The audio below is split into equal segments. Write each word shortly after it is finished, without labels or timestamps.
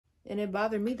And it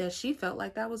bothered me that she felt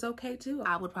like that was okay too.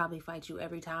 I would probably fight you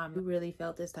every time you really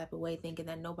felt this type of way, thinking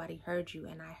that nobody heard you,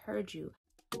 and I heard you.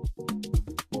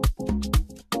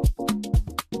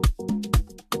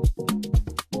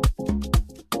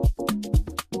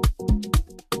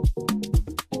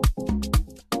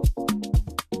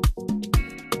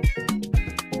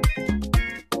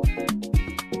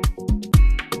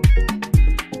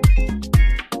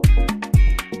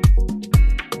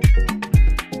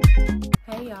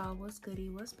 What's goody?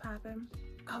 What's poppin'?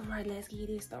 All right, let's get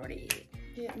it started.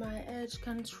 Get my edge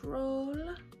control.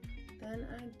 Then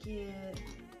I get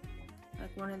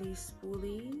like one of these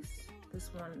spoolies. This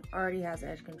one already has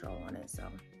edge control on it, so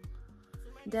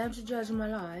damn to judge my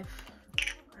life.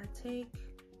 I take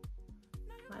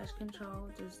my edge control,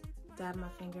 just dab my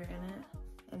finger in it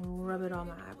and rub it on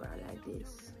my eyebrow like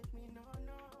this.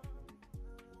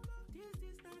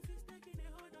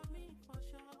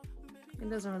 It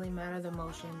doesn't really matter the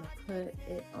motion, put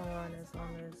it on as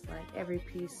long as like every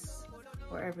piece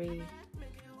or every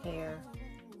hair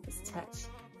is touched.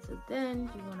 So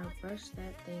then you want to brush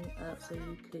that thing up so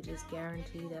you could just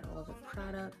guarantee that all the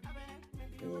product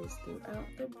is throughout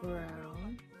the brow.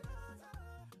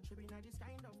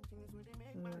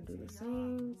 I'm going to do the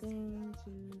same thing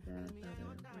to that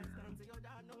other brow.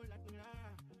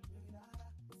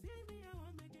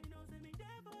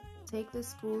 Take the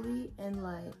spoolie and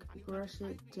like brush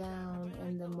it down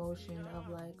in the motion of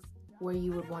like where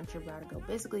you would want your brow to go.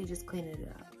 Basically just cleaning it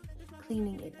up.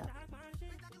 Take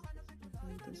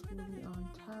the spoolie on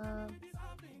top.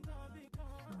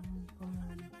 Boom, boom,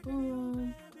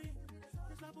 boom.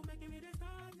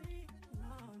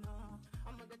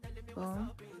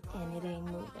 Boom. And it ain't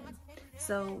moving.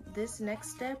 So this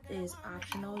next step is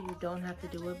optional. You don't have to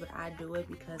do it, but I do it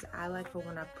because I like for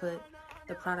when I put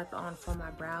the product on for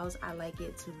my brows, I like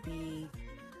it to be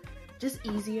just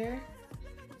easier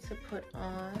to put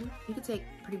on. You can take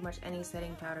pretty much any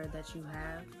setting powder that you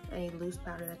have, any loose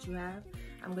powder that you have.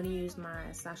 I'm gonna use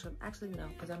my Sacha, actually no,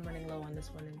 because I'm running low on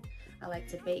this one and I like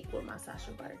to bake with my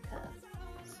Sacha Buttercup.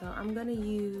 So I'm gonna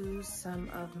use some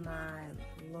of my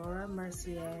Laura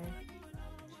Mercier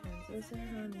Translucent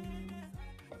Honey.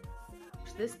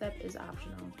 This step is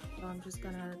optional, so I'm just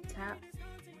gonna tap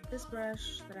this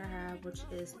brush that I have, which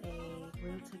is a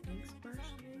Real Techniques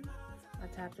brush. I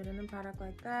tapped it in the product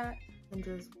like that and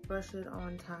just brush it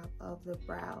on top of the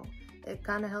brow. It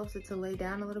kind of helps it to lay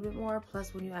down a little bit more.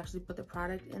 Plus, when you actually put the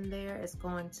product in there, it's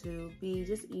going to be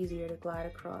just easier to glide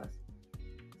across.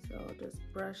 So just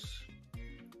brush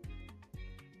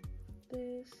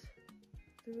this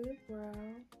through the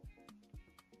brow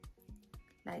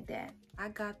like that. I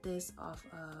got this off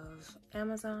of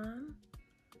Amazon.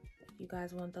 You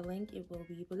guys want the link, it will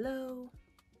be below.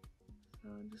 So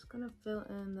I'm just gonna fill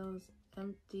in those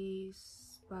empty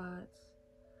spots.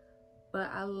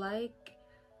 But I like,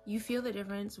 you feel the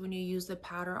difference when you use the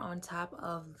powder on top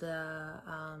of the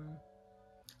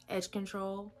edge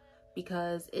control,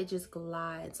 because it just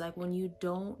glides. Like when you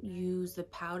don't use the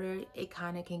powder, it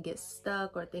kind of can get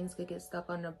stuck, or things could get stuck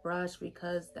on the brush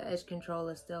because the edge control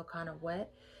is still kind of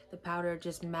wet. The powder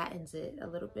just mattens it a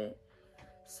little bit.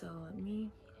 So let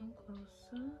me come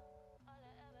closer.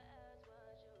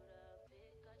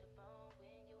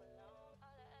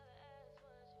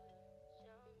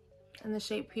 And the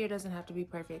shape here doesn't have to be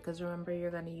perfect, because remember,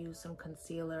 you're going to use some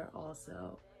concealer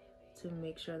also to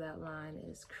make sure that line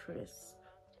is crisp.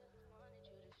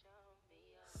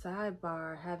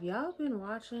 Sidebar, have y'all been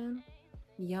watching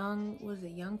Young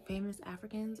Famous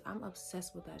Africans? I'm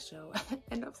obsessed with that show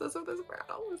and obsessed with this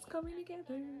brow. It's coming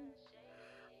together.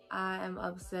 I am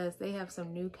obsessed. They have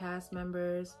some new cast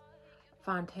members.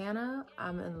 FANTANA,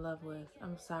 I'm in love with.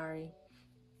 I'm sorry.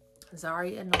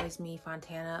 Zari annoys me.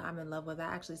 FANTANA, I'm in love with. I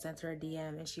actually sent her a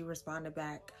DM and she responded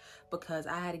back because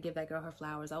I had to give that girl her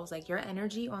flowers. I was like, your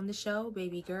energy on the show,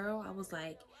 baby girl. I was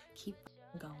like, keep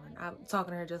going. I'm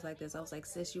talking to her just like this. I was like,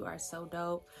 sis, you are so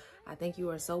dope. I think you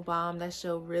are so bomb. That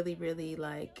show really, really,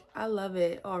 like, I love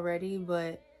it already,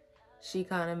 but she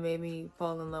kind of made me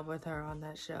fall in love with her on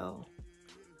that show.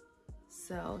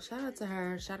 So shout out to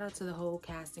her. Shout out to the whole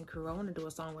cast and crew. I want to do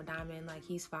a song with Diamond, like,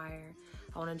 he's fire.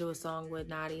 I want to do a song with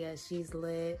Nadia. She's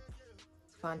lit.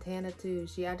 FANTANA too.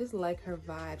 I just like her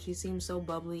vibe. She seems so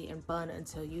bubbly and fun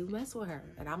until you mess with her.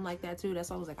 And I'm like that too. That's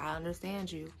why I was like, I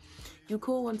understand you. You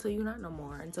cool until you're not no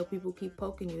more. Until people keep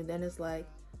poking you. Then it's like,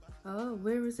 oh,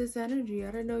 where is this energy?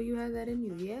 I didn't know you had that in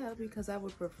you. Yeah, because I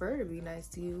would prefer to be nice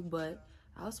to you, but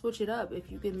I'll switch it up. If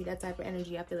you give me that type of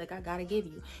energy, I feel like I gotta give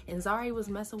you. And Zari was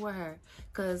messing with her,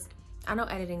 because I know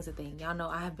editing's a thing. Y'all know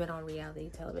I have been on reality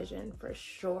television for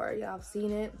sure. Y'all have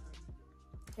seen it.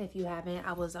 If you haven't,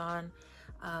 I was on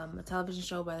a television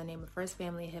show by the name of First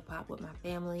Family Hip Hop with my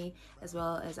family, as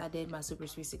well as I did my Super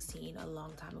Sweet 16 a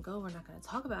long time ago. We're not going to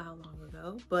talk about how long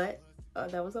ago, but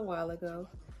that was a while ago.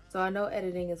 So I know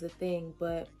editing is a thing,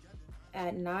 but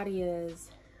at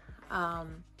Nadia's, I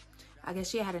guess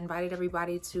she had invited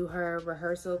everybody to her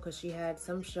rehearsal because she had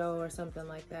some show or something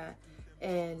like that.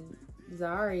 And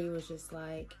Zari was just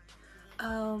like,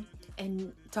 oh,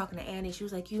 and talking to Annie, she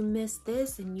was like, you missed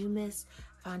this and you missed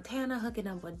Fontana hooking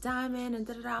up with Diamond and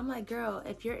da-da-da. I'm like, girl,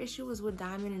 if your issue was with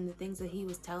Diamond and the things that he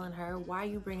was telling her, why are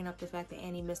you bringing up the fact that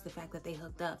Annie missed the fact that they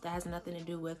hooked up? That has nothing to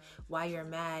do with why you're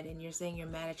mad, and you're saying you're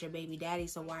mad at your baby daddy,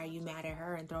 so why are you mad at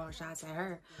her and throwing shots at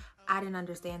her? I didn't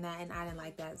understand that, and I didn't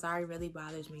like that. Zari really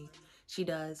bothers me. She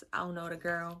does. I don't know the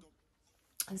girl.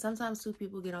 And sometimes too,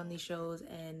 people get on these shows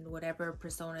and whatever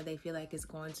persona they feel like is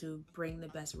going to bring the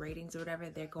best ratings or whatever,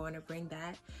 they're going to bring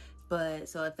that. But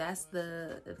so if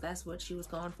that's what she was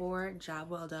going for, job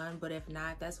well done. But if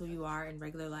not, if that's who you are in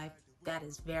regular life, that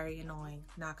is very annoying,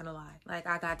 not gonna lie. Like,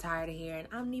 I got tired of hearing,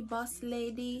 I'm the boss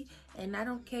lady and I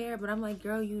don't care. But I'm like,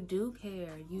 girl, you do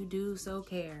care. You do so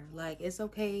care. Like, it's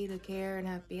okay to care and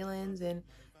have feelings and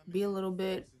be a little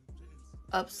bit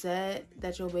upset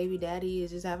that your baby daddy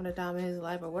is just having a time in his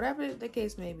life or whatever the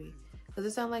case may be. Because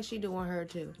it sounds like she doing her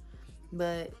too.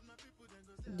 But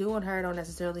doing her don't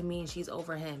necessarily mean she's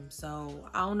over him. So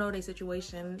I don't know their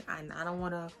situation, and I don't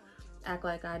want to act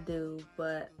like I do,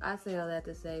 but I say all that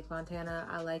to say, Fontana,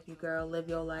 I like you, girl. Live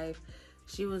your life.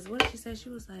 She was, what did she say? She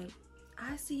was like,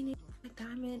 I see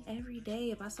Diamond every day.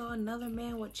 If I saw another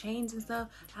man with chains and stuff,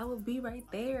 I would be right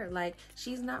there. Like,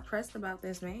 she's not pressed about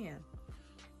this man.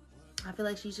 I feel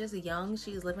like she's just young.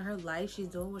 She's living her life. She's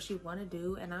doing what she want to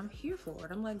do, and I'm here for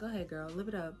it. I'm like, go ahead, girl. Live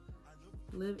it up.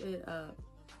 Live it up.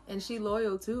 And she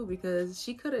loyal too, because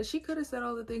she could have said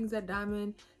all the things that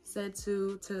Diamond said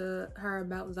to her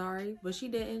about Zari, but she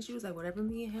didn't. She was like, whatever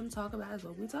me and him talk about is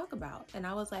what we talk about. And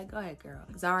I was like, go ahead, girl.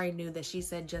 Zari knew that she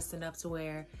said just enough to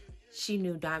where she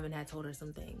knew Diamond had told her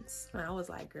some things. And I was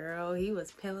like, girl, he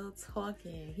was pillow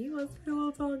talking. He was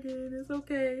pillow talking. It's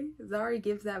okay. Zari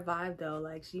gives that vibe though.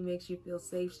 Like, she makes you feel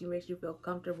safe. She makes you feel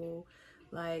comfortable.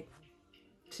 Like,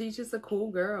 she's just a cool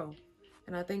girl.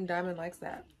 And I think Diamond likes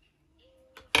that.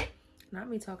 Not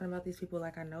me talking about these people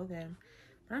like I know them,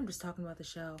 but I'm just talking about the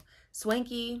show.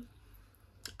 Swanky,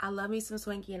 I love me some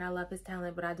Swanky and I love his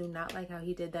talent, but I do not like how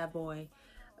he did that boy,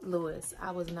 Lewis.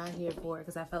 I was not here for it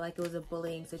because I felt like it was a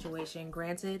bullying situation.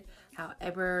 Granted,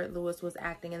 however Lewis was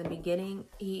acting in the beginning,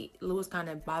 Lewis kind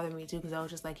of bothered me too, because I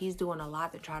was just like, he's doing a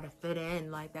lot to try to fit in.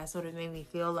 Like, that's what it made me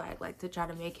feel like to try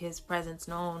to make his presence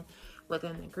known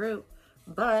within the group.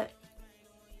 But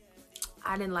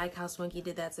I didn't like how Swanky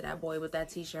did that to that boy with that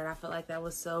t-shirt. I felt like that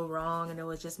was so wrong, and it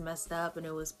was just messed up, and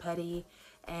it was petty,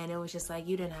 and it was just like,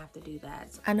 you didn't have to do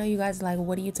that. I know you guys are like,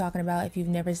 what are you talking about if you've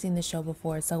never seen the show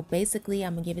before? So basically,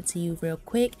 I'm gonna give it to you real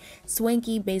quick.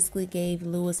 Swanky basically gave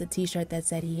Lewis a t-shirt that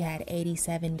said he had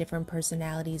 87 different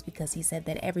personalities, because he said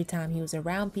that every time he was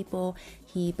around people,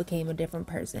 he became a different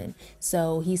person.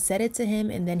 So he said it to him,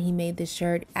 and then he made this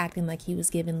shirt acting like he was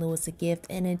giving Lewis a gift,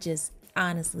 and it just,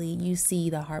 honestly, you see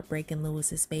the heartbreak in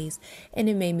Lewis's face, and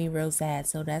it made me real sad.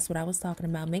 So that's what I was talking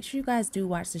about. Make sure you guys do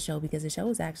watch the show, because the show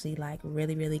is actually like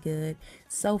really, really good.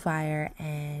 So fire.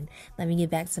 And let me get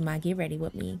back to my get ready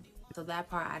with me. So that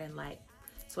part I didn't like.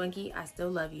 Swanky, I still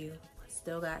love you.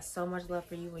 Still got so much love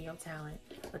for you and your talent.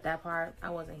 But that part, I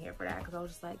wasn't here for that, because I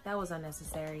was just like, that was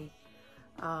unnecessary.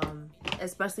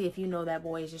 Especially if you know that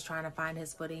boy is just trying to find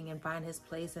his footing and find his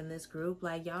place in this group.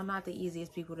 Like, y'all not the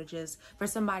easiest people to just, for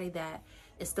somebody that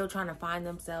is still trying to find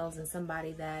themselves, and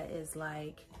somebody that is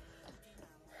like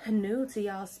new to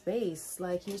y'all space.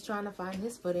 Like, he's trying to find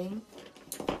his footing,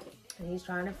 and he's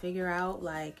trying to figure out,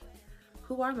 like,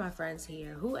 who are my friends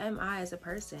here? Who am I as a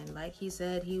person? Like he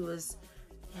said, he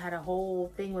had a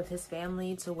whole thing with his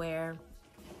family to where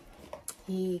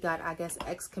he got, I guess,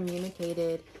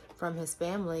 excommunicated from his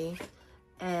family,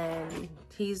 and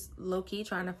he's low-key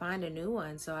trying to find a new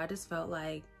one. So I just felt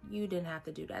like you didn't have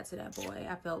to do that to that boy.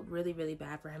 I felt really, really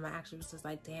bad for him. I actually was just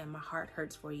like, damn, my heart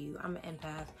hurts for you. I'm an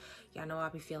empath. Y'all know I'll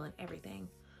be feeling everything.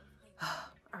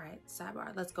 All right,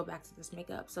 sidebar. Let's go back to this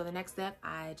makeup. So the next step,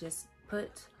 I just put,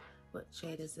 what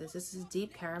shade is this? This is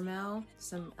Deep Caramel,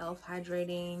 some e.l.f.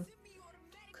 hydrating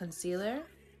concealer.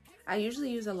 I usually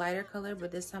use a lighter color,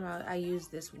 but this time I use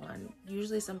this one.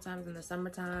 Usually sometimes in the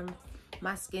summertime,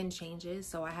 my skin changes,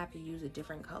 so I have to use a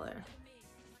different color.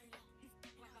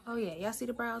 Oh yeah, y'all see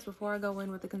the brows before I go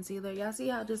in with the concealer? Y'all see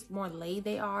how just more laid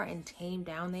they are and tamed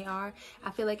down they are?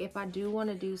 I feel like if I do want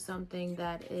to do something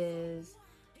that is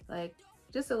like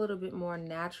just a little bit more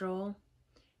natural,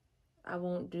 I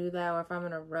won't do that. Or if I'm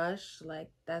in a rush, like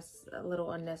that's a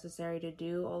little unnecessary to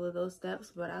do all of those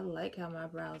steps. But I like how my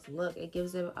brows look. It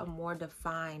gives it a more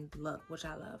defined look, which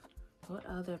I love. What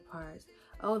other parts?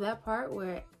 Oh, that part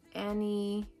where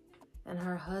Annie and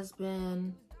her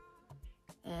husband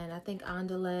and I think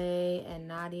ANDILE and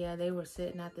NADIA, they were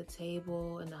sitting at the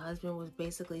table and the husband was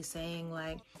basically saying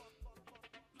like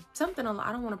something,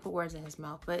 I don't want to put words in his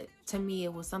mouth, but to me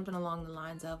it was something along the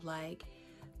lines of like,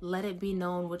 let it be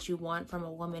known what you want from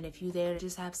a woman. If you there to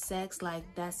just have sex, like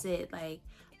that's it. Like,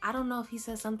 I don't know if he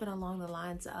said something along the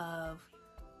lines of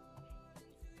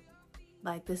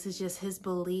like, this is just his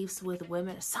beliefs with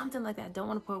women or something like that. I don't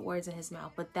want to put words in his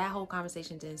mouth, but that whole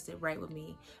conversation didn't sit right with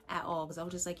me at all. Because I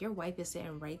was just like, your wife is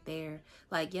sitting right there.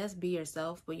 Like, yes, be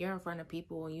yourself, but you're in front of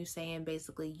people and you saying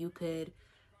basically you could,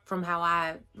 from how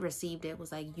I received it,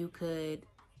 was like you could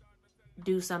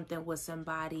do something with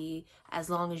somebody as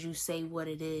long as you say what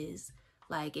it is.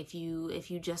 Like if you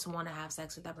just want to have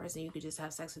sex with that person, you could just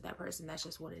have sex with that person. That's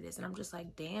just what it is. And I'm just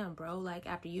like, damn, bro, like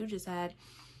after you just had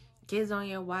kids on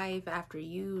your wife, after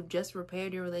you just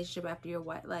repaired your relationship, after your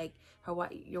wife, like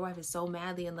your wife is so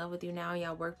madly in love with you now,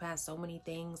 y'all work past so many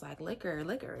things, like liquor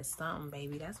is something,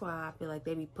 baby. That's why I feel like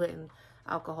they be putting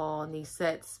alcohol in these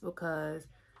sets, because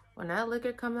when that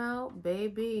liquor come out,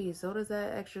 baby, so does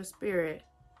that extra spirit.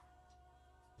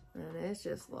 And it's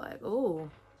just like, oh,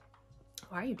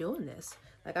 why are you doing this?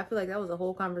 Like, I feel like that was a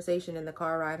whole conversation in the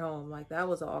car ride home. Like, that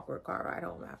was an awkward car ride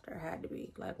home after. It had to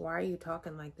be. Like, why are you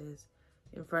talking like this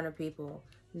in front of people,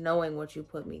 knowing what you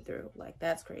put me through? Like,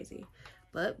 that's crazy.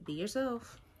 But be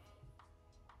yourself.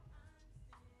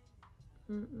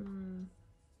 And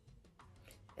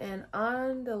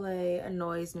ANDILE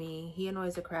annoys me. He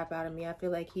annoys the crap out of me. I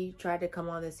feel like he tried to come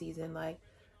on this season like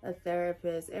a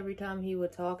therapist. Every time he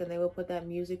would talk and they would put that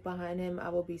music behind him, I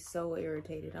would be so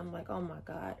irritated. I'm like, oh my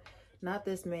God, not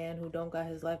this man who don't got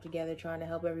his life together trying to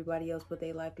help everybody else put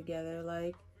their life together.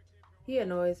 Like, he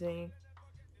annoys me.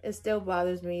 It still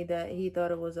bothers me that he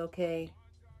thought it was okay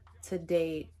to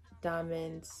date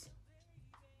Diamond's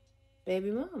baby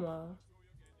mama.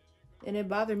 And it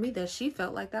bothered me that she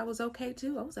felt like that was okay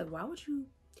too. I was like, why would you?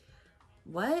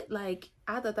 What? Like,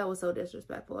 I thought that was so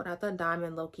disrespectful. And I thought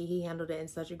Diamond, low-key, he handled it in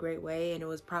such a great way. And it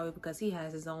was probably because he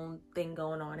has his own thing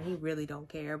going on and he really don't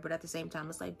care. But at the same time,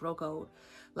 it's like bro code.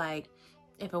 Like,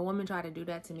 if a woman tried to do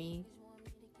that to me,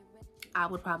 I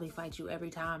would probably fight you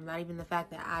every time. Not even the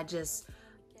fact that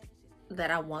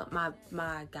I want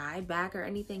my guy back or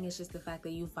anything. It's just the fact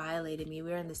that you violated me. We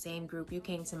were in the same group. You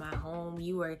came to my home.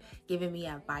 You were giving me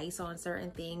advice on certain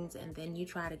things. And then you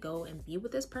try to go and be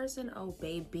with this person. Oh,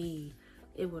 baby.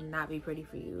 It will not be pretty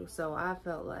for you. So I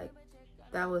felt like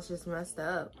that was just messed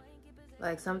up.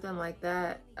 Like something like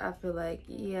that, I feel like,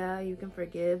 yeah, you can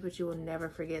forgive, but you will never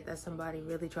forget that somebody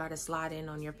really tried to slide in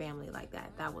on your family like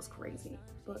that. That was crazy.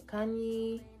 But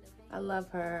Khanyi, I love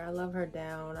her. I love her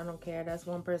down. I don't care. That's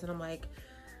one person I'm like,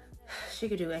 she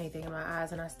could do anything in my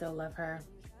eyes and I still love her.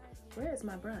 Where is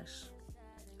my brush?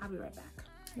 I'll be right back.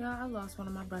 Yeah, I lost one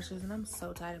of my brushes and I'm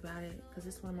so tight about it because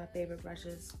it's one of my favorite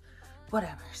brushes.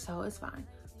 Whatever, so it's fine.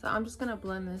 So I'm just gonna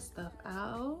blend this stuff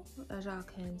out. As y'all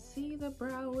can see, the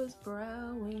brow is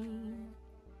browing.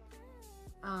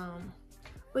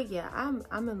 But yeah,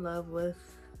 I'm in love with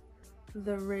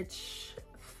the rich,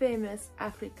 famous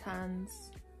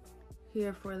Africans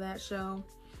here for that show.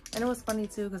 And it was funny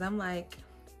too, because I'm like,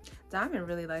 Diamond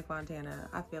really like FANTANA.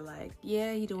 I feel like,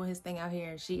 yeah, he doing his thing out here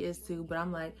and she is too, but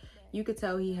I'm like, you could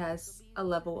tell he has a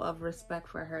level of respect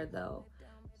for her though.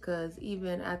 Because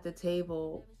even at the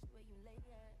table,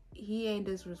 he ain't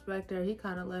disrespect her. He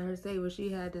kind of let her say what she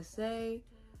had to say.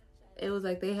 It was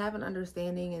like they have an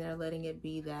understanding and they're letting it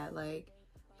be that. Like,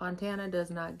 FANTANA does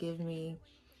not give me,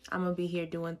 I'm going to be here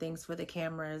doing things for the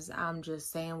cameras. I'm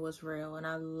just saying what's real. And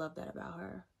I love that about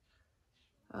her.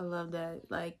 I love that.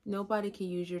 Like, nobody can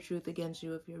use your truth against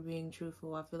you if you're being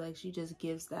truthful. I feel like she just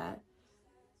gives that.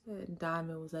 And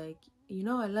Diamond was like, you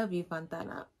know I love you,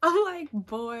 FANTANA. I'm like,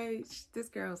 boy, this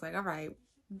girl was like, all right,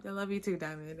 I love you too,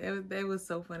 Diamond. It was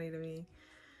so funny to me.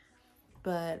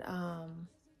 But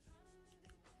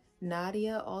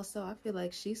NADIA also, I feel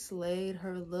like she slayed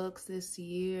her looks this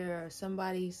year.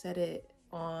 Somebody said it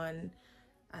on,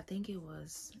 I think it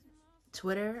was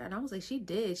Twitter, and I was like, she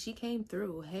did. She came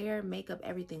through. Hair, makeup,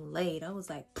 everything laid. I was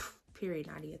like, period,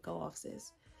 NADIA. Go off,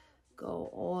 sis. Go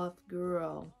off,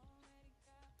 girl.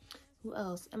 Who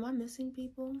else? Am I missing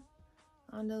people?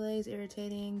 ANDILE's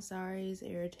irritating. Zari's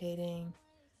irritating.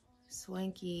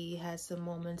 SWANKY has some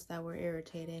moments that were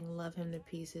irritating. Love him to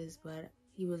pieces, but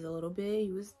he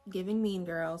was giving mean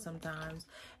girl sometimes.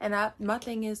 And my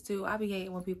thing is too, I be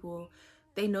hating when people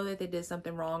they know that they did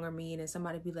something wrong or mean, and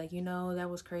somebody be like, you know, that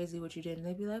was crazy what you did, and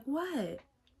they be like, what?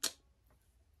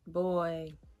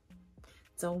 Boy,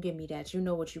 don't give me that. You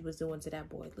know what you was doing to that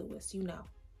boy, Lewis. You know.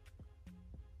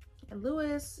 And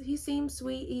Lewis, he seems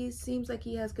sweet. He seems like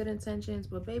he has good intentions,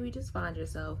 but baby, just find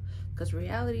yourself, because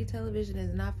reality television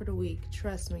is not for the weak.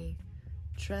 Trust me.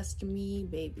 Trust me,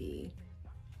 baby.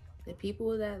 The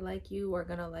people that like you are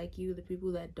gonna like you. The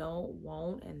people that don't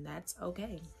won't, and that's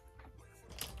okay.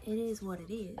 It is what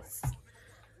it is.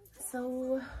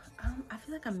 So, I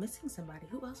feel like I'm missing somebody.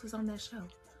 Who else is on that show?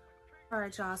 All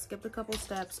right, y'all, skipped a couple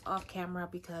steps off camera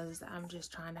because I'm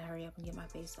just trying to hurry up and get my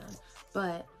face done.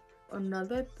 But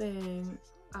another thing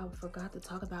I forgot to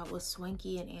talk about was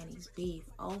Swanky and Annie's beef.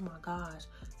 Oh my gosh.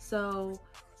 So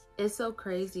it's so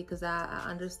crazy because I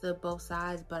understood both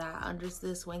sides, but I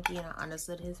understood Swanky and I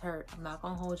understood his hurt. I'm not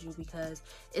gonna hold you, because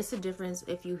it's a difference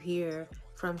if you hear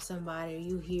from somebody, or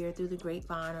you hear through the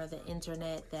grapevine or the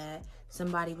internet that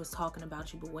somebody was talking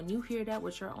about you. But when you hear that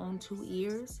with your own 2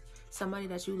 ears, somebody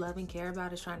that you love and care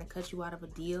about is trying to cut you out of a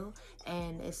deal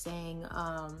and is saying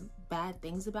bad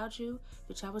things about you,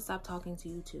 bitch, I would stop talking to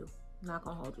you too. I'm not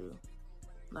gonna hold you.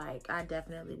 Like, I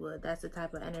definitely would. That's the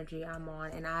type of energy I'm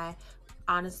on. And I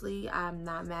honestly, I'm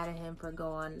not mad at him for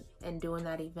going and doing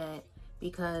that event,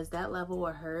 because that level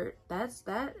of hurt, that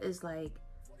is like,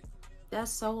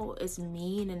 that's so, it's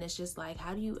mean. And it's just like,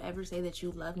 how do you ever say that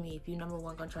you love me if you, number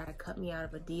one, gonna try to cut me out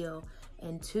of a deal,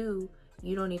 and two,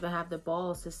 you don't even have the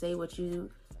balls to say what you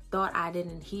thought I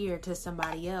didn't hear to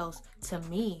somebody else to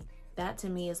me? That to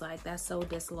me is like, that's so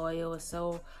disloyal. It's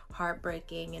so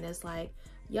heartbreaking. And it's like,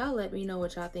 y'all let me know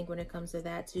what y'all think when it comes to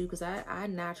that too, because I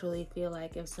naturally feel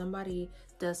like if somebody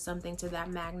does something to that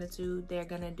magnitude, they're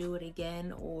gonna do it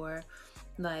again. Or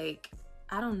like,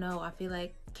 I don't know, I feel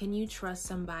like, can you trust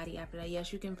somebody after that?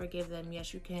 Yes, you can forgive them.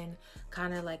 Yes, you can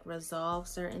kind of like resolve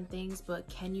certain things, but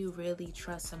can you really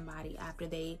trust somebody after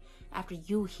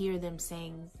you hear them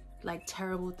saying like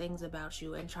terrible things about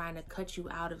you and trying to cut you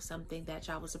out of something that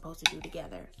y'all was supposed to do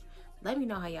together? Let me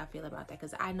know how y'all feel about that,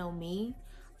 because I know me,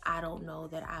 I don't know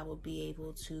that I will be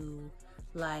able to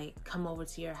like come over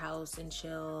to your house and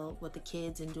chill with the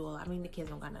kids and do all, I mean, the kids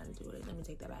don't got nothing to do with it. Let me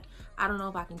take that back. I don't know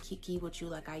if I can kiki with you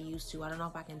like I used to. I don't know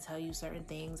if I can tell you certain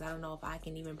things. I don't know if I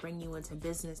can even bring you into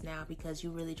business now, because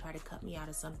you really try to cut me out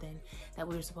of something that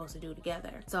we were supposed to do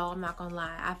together. So I'm not gonna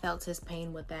lie, I felt his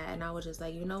pain with that, and I was just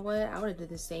like, you know what? I would have did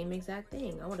the same exact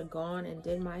thing. I would have gone and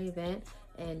did my event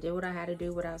and did what I had to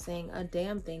do without saying a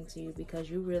damn thing to you, because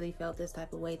you really felt this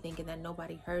type of way thinking that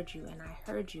nobody heard you, and I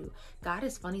heard you. God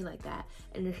is funny like that,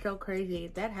 and it's so crazy.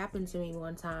 That happened to me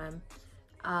one time.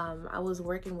 I was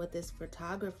working with this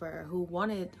photographer who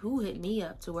hit me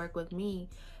up to work with me,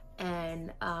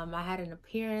 and I had an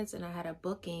appearance and I had a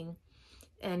booking,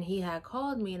 and he had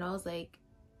called me, and I was like,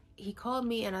 he called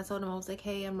me and I told him, I was like,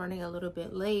 hey, I'm running a little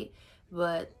bit late,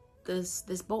 but this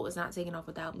boat is not taking off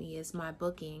without me. It's my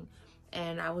booking.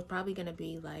 And I was probably gonna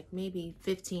be like maybe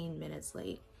 15 minutes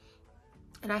late.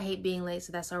 And I hate being late,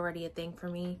 so that's already a thing for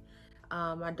me.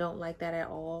 I don't like that at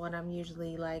all, and I'm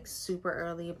usually like super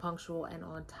early and punctual and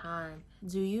on time.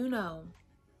 Do you know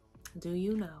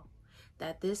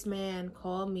that this man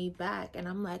called me back and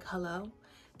I'm like, hello?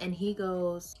 And he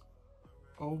goes,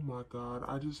 oh my God,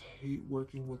 I just hate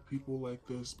working with people like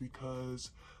this,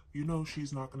 because you know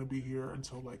she's not going to be here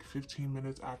until like 15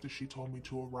 minutes after she told me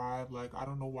to arrive. Like, I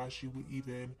don't know why she would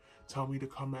even tell me to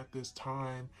come at this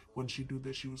time when she knew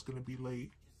that she was going to be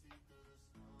late.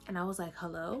 and I was like,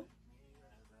 hello?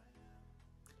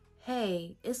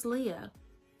 Hey, it's Leah.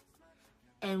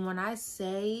 And when I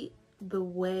say the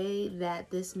way that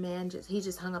this man he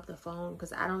just hung up the phone,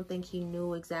 because I don't think he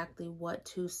knew exactly what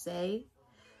to say,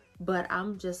 but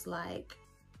I'm just like,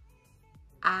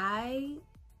 I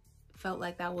felt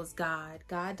like that was God.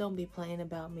 God don't be playing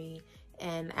about me.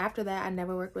 And after that, I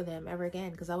never worked with him ever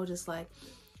again, because I was just like,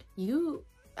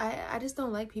 I just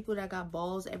don't like people that got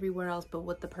balls everywhere else but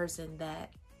with the person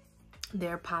that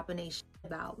they're popping a shit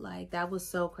about. Like, that was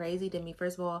so crazy to me.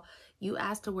 First of all, you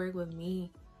asked to work with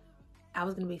me. I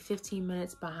was gonna be 15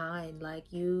 minutes behind.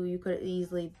 Like, you could have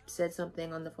easily said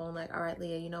something on the phone like, all right,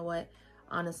 Leah, you know what?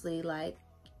 Honestly, like,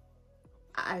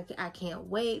 I can't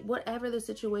wait, whatever the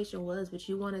situation was, but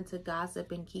you wanted to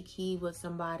gossip and kiki with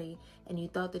somebody, and you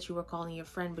thought that you were calling your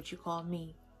friend, but you called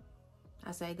me.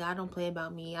 I say, God don't play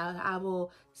about me. I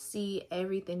will see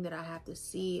everything that I have to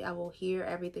see. I will hear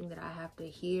everything that I have to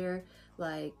hear.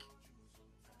 Like,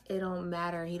 it don't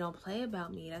matter. He don't play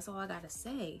about me. That's all I gotta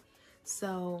say.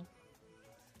 So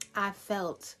I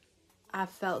felt I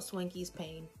felt Swanky's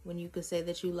pain when you could say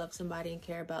that you love somebody and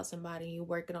care about somebody and you're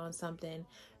working on something,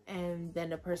 and then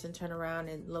the person turn around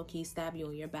and low-key stab you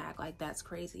in your back. Like, that's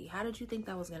crazy. How did you think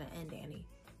that was gonna end, Danny?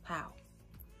 How?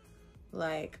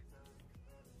 Like,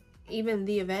 even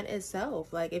the event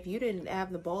itself, like, if you didn't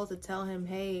have the balls to tell him,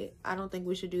 hey, I don't think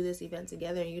we should do this event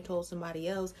together, and you told somebody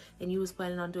else and you was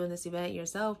planning on doing this event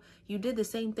yourself, you did the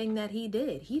same thing that he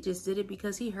did. He just did it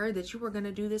because he heard that you were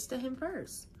gonna do this to him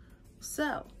first.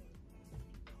 So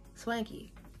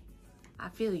Swanky, I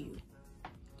feel you.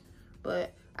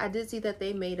 But I did see that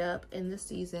they made up in the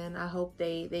season. I hope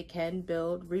they can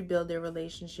rebuild their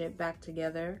relationship back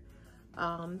together.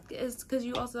 It's because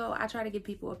I try to give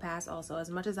people a pass also.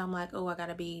 As much as I'm like, oh, I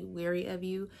gotta be weary of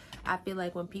you, I feel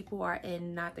like when people are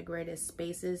in not the greatest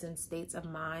spaces and states of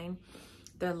mind,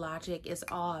 their logic is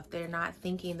off. They're not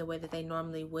thinking the way that they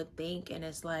normally would think, and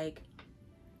it's like,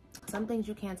 some things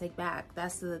you can't take back.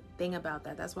 That's the thing about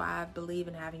that. That's why I believe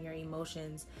in having your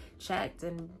emotions checked,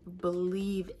 and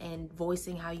believe in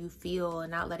voicing how you feel and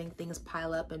not letting things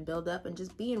pile up and build up, and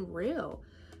just being real.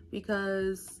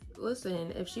 Because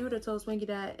listen, if she would have told Swanky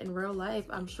that in real life,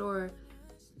 I'm sure,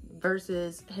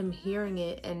 versus him hearing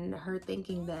it and her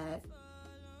thinking that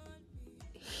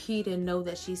he didn't know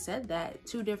that she said that,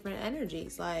 two different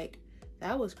energies. Like,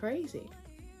 that was crazy.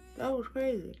 That was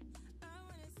crazy.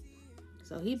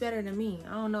 So he better than me.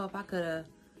 I don't know if I could have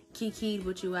kikied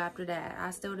with you after that.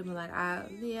 I still would have been like,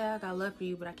 yeah, I got love for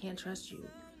you, but I can't trust you.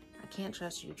 I can't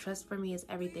trust you. Trust for me is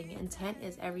everything. Intent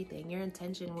is everything. Your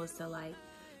intention was to, like,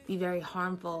 be very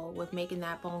harmful with making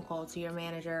that phone call to your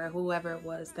manager or whoever it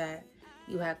was that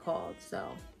you had called.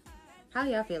 So how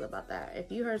y'all feel about that?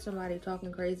 If you heard somebody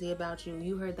talking crazy about you,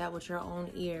 you heard that with your own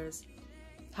ears,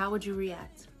 how would you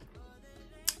react?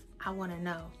 I want to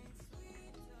know.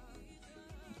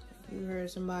 You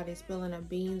heard somebody spilling the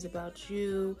beans about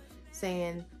you,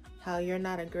 saying how you're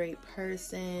not a great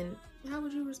person, how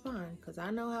would you respond? Because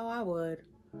I know how I would.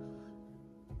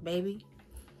 Baby,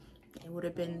 it would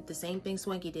have been the same thing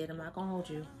Swanky did. I'm not gonna hold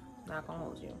you. Not gonna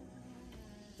hold you.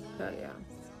 But yeah,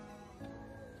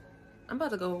 I'm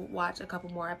about to go watch a couple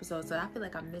more episodes, so I feel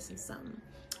like I'm missing something.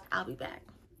 I'll be back.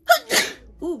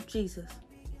 Ooh, Jesus.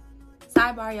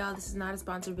 Sidebar, y'all, this is not a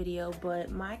sponsored video, but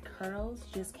my curls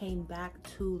just came back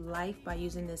to life by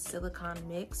using this silicone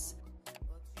mix.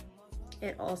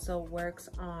 It also works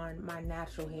on my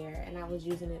natural hair, and I was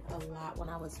using it a lot when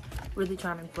I was really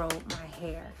trying to grow my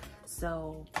hair.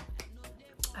 So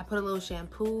I put a little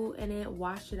shampoo in it,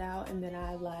 washed it out, and then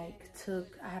I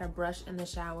had a brush in the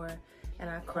shower and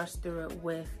I crushed through it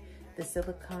with the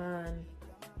silicone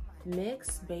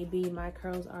mix. Baby, my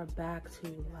curls are back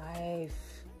to life.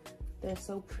 They're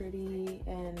so pretty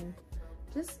and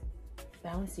just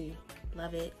bouncy.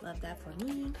 Love it. Love that for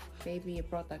me. Baby, it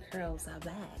brought the curls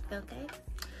back, okay?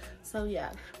 So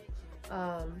yeah,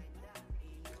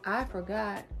 I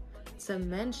forgot to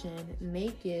mention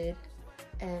Naked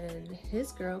and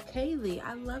his girl KAYLEE.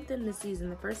 I loved them this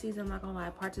season. The first season, I'm not gonna lie,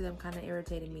 parts of them kind of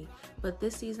irritated me, but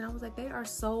this season I was like, they are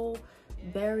so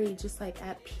very just like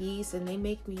at peace, and they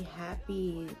make me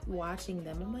happy watching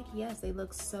them. I'm like, yes, they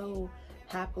look so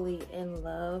happily in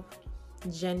love,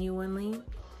 genuinely,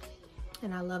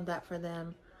 and I love that for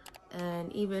them.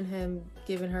 And even him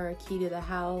giving her a key to the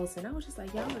house, and I was just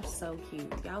like, y'all are so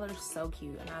cute. Y'all are so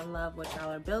cute, and I love what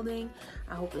y'all are building.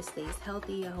 I hope it stays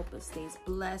healthy. I hope it stays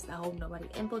blessed. I hope nobody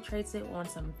infiltrates it on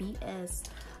some BS.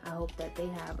 I hope that they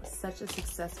have such a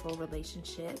successful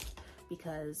relationship,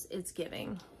 because it's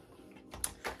giving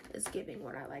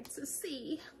what I like to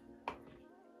see.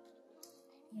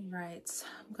 All right,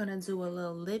 I'm gonna do a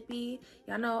little lippy.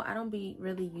 Y'all know I don't be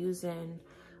really using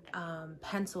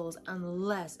pencils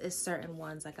unless it's certain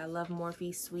ones. Like, I love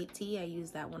Morphe's Sweet Tea. I use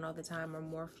that one all the time, or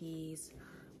Morphe's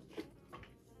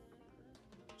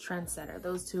Trendsetter.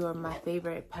 Those two are my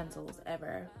favorite pencils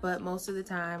ever. But most of the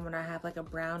time when I have like a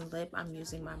brown lip, I'm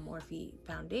using my Morphe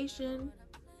foundation.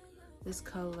 This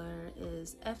color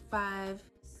is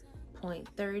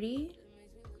F5.30.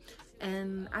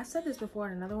 And I said this before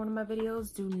in another one of my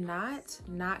videos, do not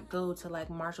go to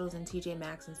like Marshalls and TJ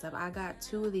Maxx and stuff. I got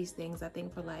two of these things, I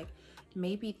think for like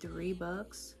maybe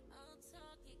 $3.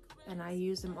 And I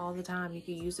use them all the time. You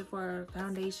can use it for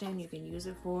foundation, you can use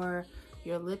it for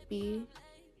your lippy.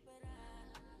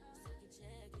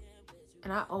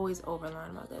 And I always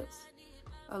overline my lips.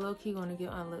 I low-key want to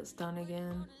get my lips done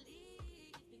again.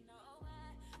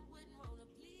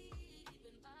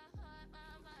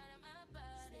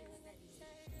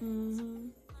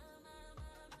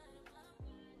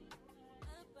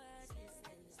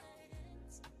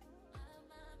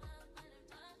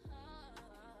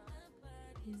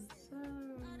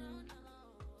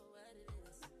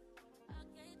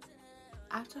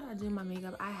 after I do my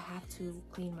makeup, I have to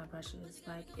clean my brushes.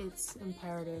 Like, it's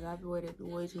imperative. I've waited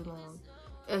way too long.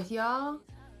 If y'all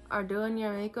are doing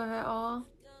your makeup at all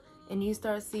and you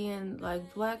start seeing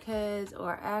like blackheads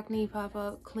or acne pop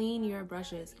up, clean your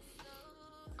brushes.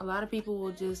 A lot of people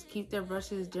will just keep their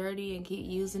brushes dirty and keep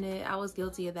using it. I was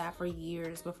guilty of that for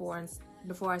years before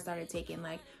I started taking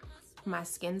like my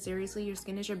skin seriously. Your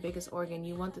skin is your biggest organ.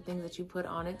 You want the things that you put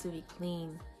on it to be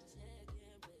clean.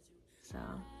 So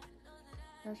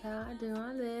that's how I do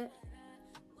on it.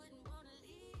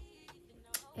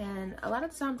 And a lot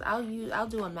of times I'll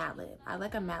do a matte lip. I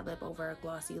like a matte lip over a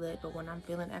glossy lip, but when I'm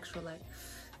feeling extra like,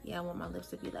 yeah, I want my lips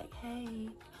to be like, hey,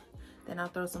 then I'll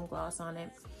throw some gloss on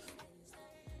it.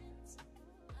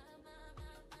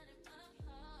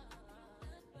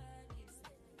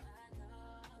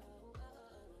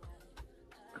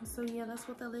 So yeah, that's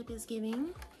what the lip is giving.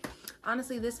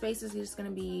 Honestly, this face is just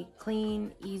gonna be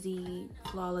clean, easy,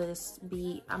 flawless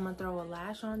beat. I'm gonna throw a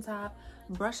lash on top,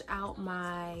 brush out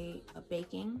my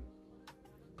baking,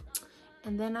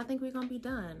 and then I think we're gonna be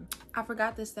done. I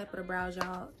forgot this step of the brows,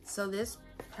 y'all. So this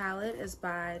palette is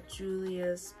by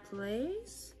Julia's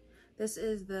Place. This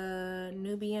is the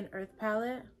Nubian Earth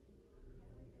palette.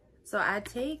 So I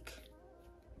take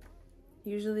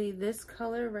usually this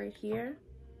color right here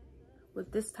with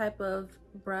this type of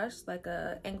brush, like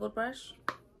a angled brush.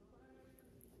 All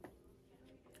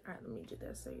right, let me do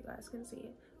this so you guys can see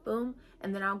it. Boom.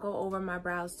 And then I'll go over my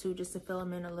brows too, just to fill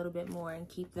them in a little bit more and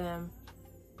keep them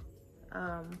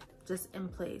just in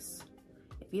place.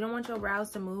 If you don't want your brows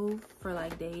to move for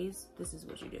like days, this is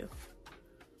what you do.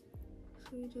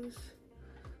 So you just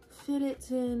fit it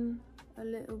in a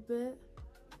little bit,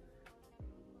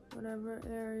 whatever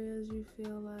areas you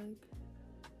feel like.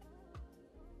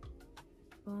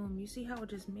 Boom. You see how it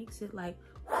just makes it like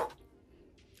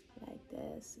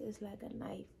this. It's like a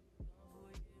knife.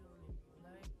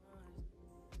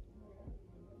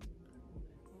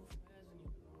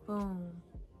 Boom.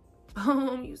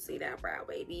 Boom. You see that brow,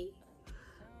 baby?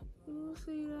 You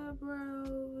see that brow,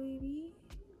 baby?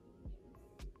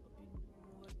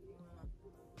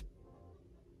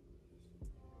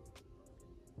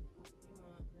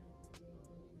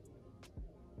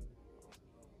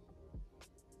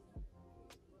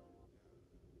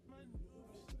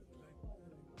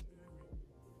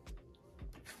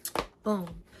 Boom.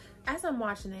 As I'm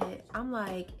watching it, I'm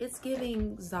like, it's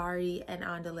giving Zari and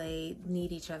ANDILE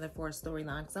need each other for a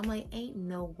storyline. Because I'm like, ain't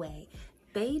no way.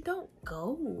 They don't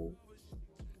go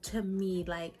to me.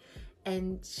 Like,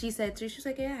 and she said too, she's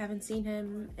like, yeah, I haven't seen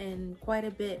him in quite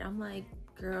a bit. I'm like,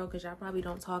 girl, because y'all probably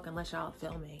don't talk unless y'all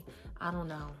filming. I don't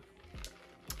know.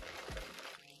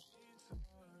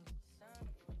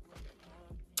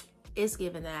 It's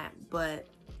giving that, but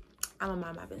I'm gonna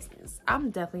mind my business. I'm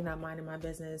definitely not minding my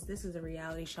business. This is a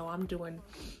reality show I'm doing.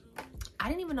 I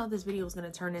didn't even know this video was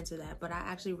gonna turn into that, but I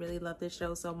actually really love this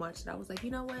show so much that I was like, you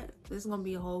know what? This is gonna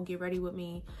be a whole get ready with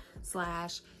me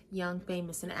 / young,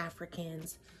 famous, and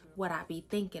Africans, what I be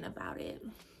thinking about it.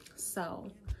 So,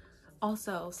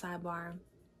 also, sidebar,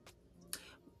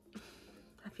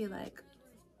 I feel like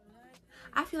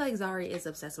Zari is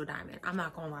obsessed with Diamond. I'm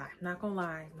not gonna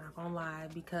lie,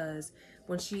 because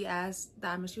when she asked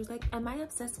Diamond, she was like, am I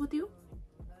obsessed with you?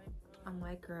 I'm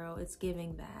like, girl, it's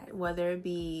giving that. Whether it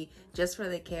be just for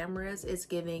the cameras, it's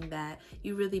giving that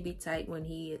you really be tight when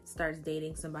he starts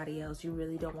dating somebody else. You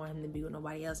really don't want him to be with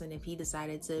nobody else. And if he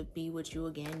decided to be with you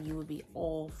again, you would be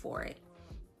all for it.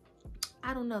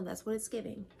 I don't know, that's what it's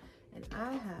giving. And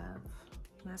I have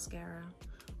mascara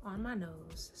on my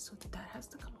nose, so that has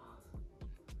to come off.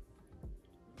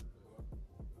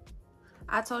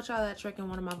 I told y'all that trick in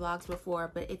one of my vlogs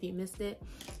before, but if you missed it,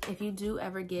 if you do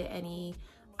ever get any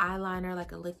eyeliner,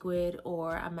 like a liquid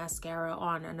or a mascara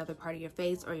on another part of your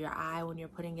face or your eye when you're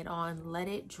putting it on, let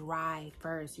it dry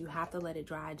first. You have to let it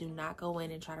dry. Do not go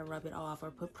in and try to rub it off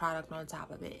or put product on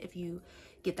top of it if you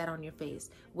get that on your face.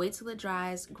 Wait till it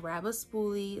dries, grab a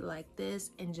spoolie like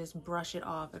this and just brush it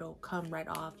off. It'll come right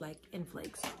off like in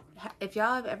flakes. If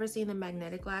y'all have ever seen the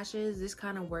magnetic lashes, this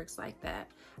kind of works like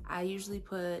that. I usually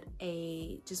put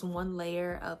just one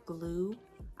layer of glue,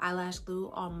 eyelash glue,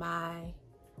 on my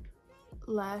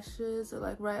lashes, or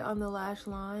like right on the lash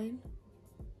line,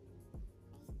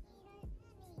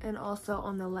 and also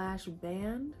on the lash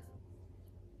band.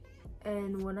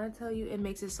 And when I tell you, it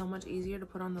makes it so much easier to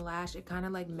put on the lash. It kind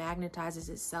of like magnetizes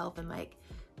itself, and like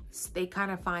they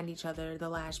kind of find each other, the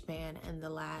lash band and the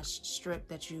lash strip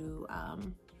that you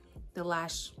the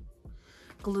lash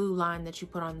glue line that you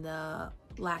put on the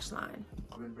lash line.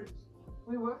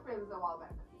 We were friends a while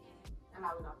back, and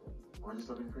now we're not friends. Why are you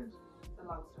still being friends? The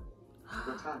long story.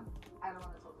 What time? I don't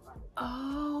want to talk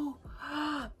Oh,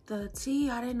 the tea.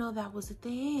 I didn't know that was a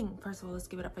thing. First of all, let's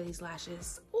give it up for these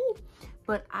lashes. Ooh.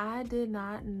 But I did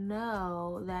not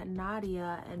know that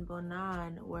Nadia and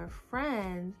Bonan were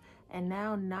friends, and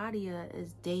now Nadia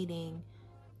is dating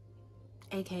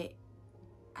AK.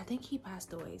 I think he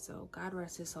passed away, so God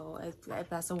rest his soul, if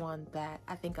that's the one that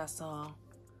I think I saw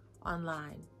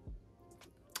online.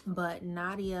 But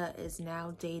Nadia is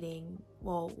now dating,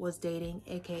 well, was dating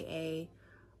AKA,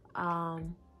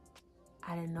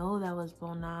 I didn't know that was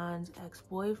Bonan's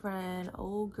ex-boyfriend.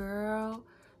 Oh girl,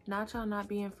 not y'all not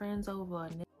being friends over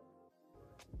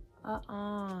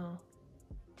I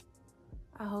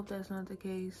hope that's not the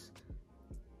case.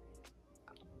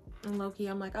 And low-key,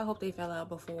 I'm like, I hope they fell out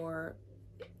before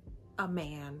a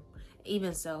man.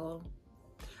 Even so,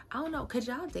 I don't know, could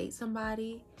y'all date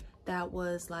somebody that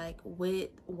was like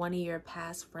with one of your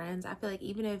past friends? I feel like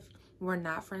even if we're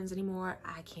not friends anymore,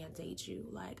 I can't date you.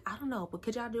 Like, I don't know, but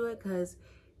could y'all do it? Because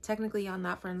technically y'all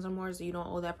not friends no more, so you don't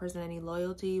owe that person any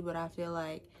loyalty. But I feel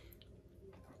like,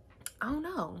 I don't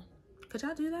know, could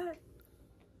y'all do that?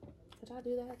 Could y'all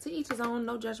do that? To each his own,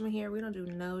 no judgment here. We don't do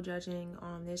no judging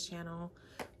on this channel.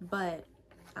 But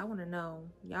I want to know,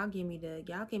 y'all give me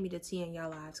the tea in y'all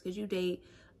lives. Could you date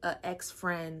a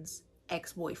ex-friend's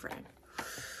ex-boyfriend?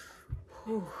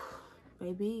 Whew,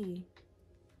 baby.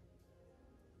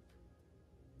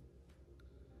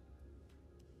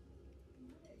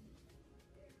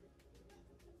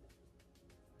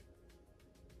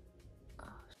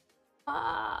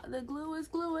 The glue is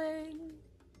gluing.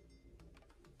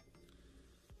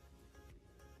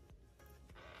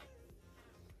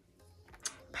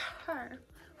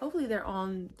 Hopefully they're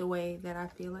on the way that I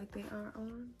feel like they are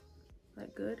on.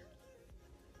 Like, good.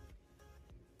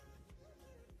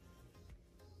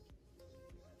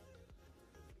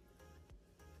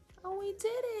 Oh, we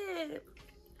did it.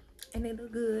 And they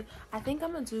look good. I think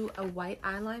I'm gonna do a white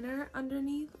eyeliner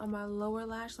underneath on my lower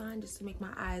lash line just to make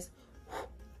my eyes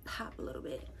pop a little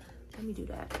bit. Let me do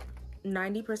that.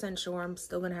 90% sure I'm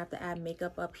still gonna have to add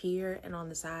makeup up here and on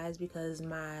the sides because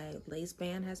my lace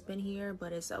band has been here,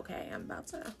 but it's okay. I'm about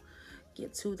to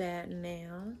get to that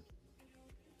now.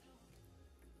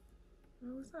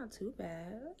 Oh, it's not too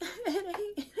bad. It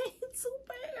ain't too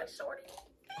bad, shorty.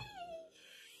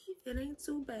 It ain't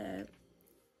too bad.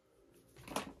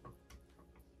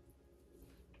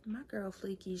 My girl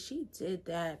Fleeky, she did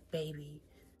that, baby.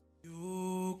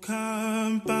 You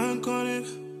can bank on it.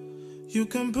 You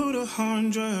can put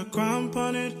 100 grand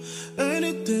on it.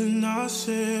 Anything I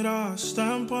said, I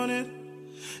stamp on it.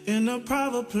 In a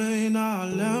private plane, I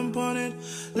lamp on it.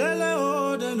 Lele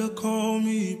oh, then they call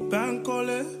me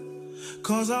Bankole.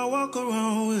 Cause I walk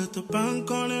around with the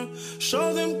bank on it.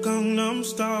 Show them Gangnam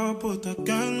Style, put the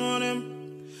gang on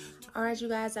him. Alright, you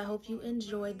guys, I hope you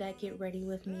enjoyed that Get Ready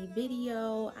With Me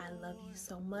video. I love you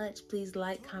so much. Please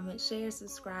like, comment, share,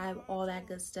 subscribe, all that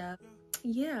good stuff.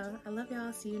 Yeah, I love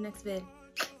y'all. See you next vid.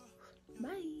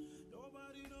 Bye.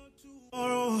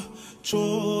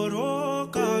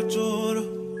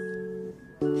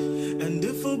 And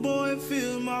if a boy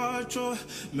feel macho,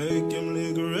 make him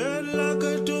lick red like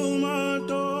a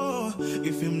tomato.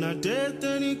 If him not dead,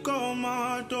 then he call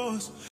my doors.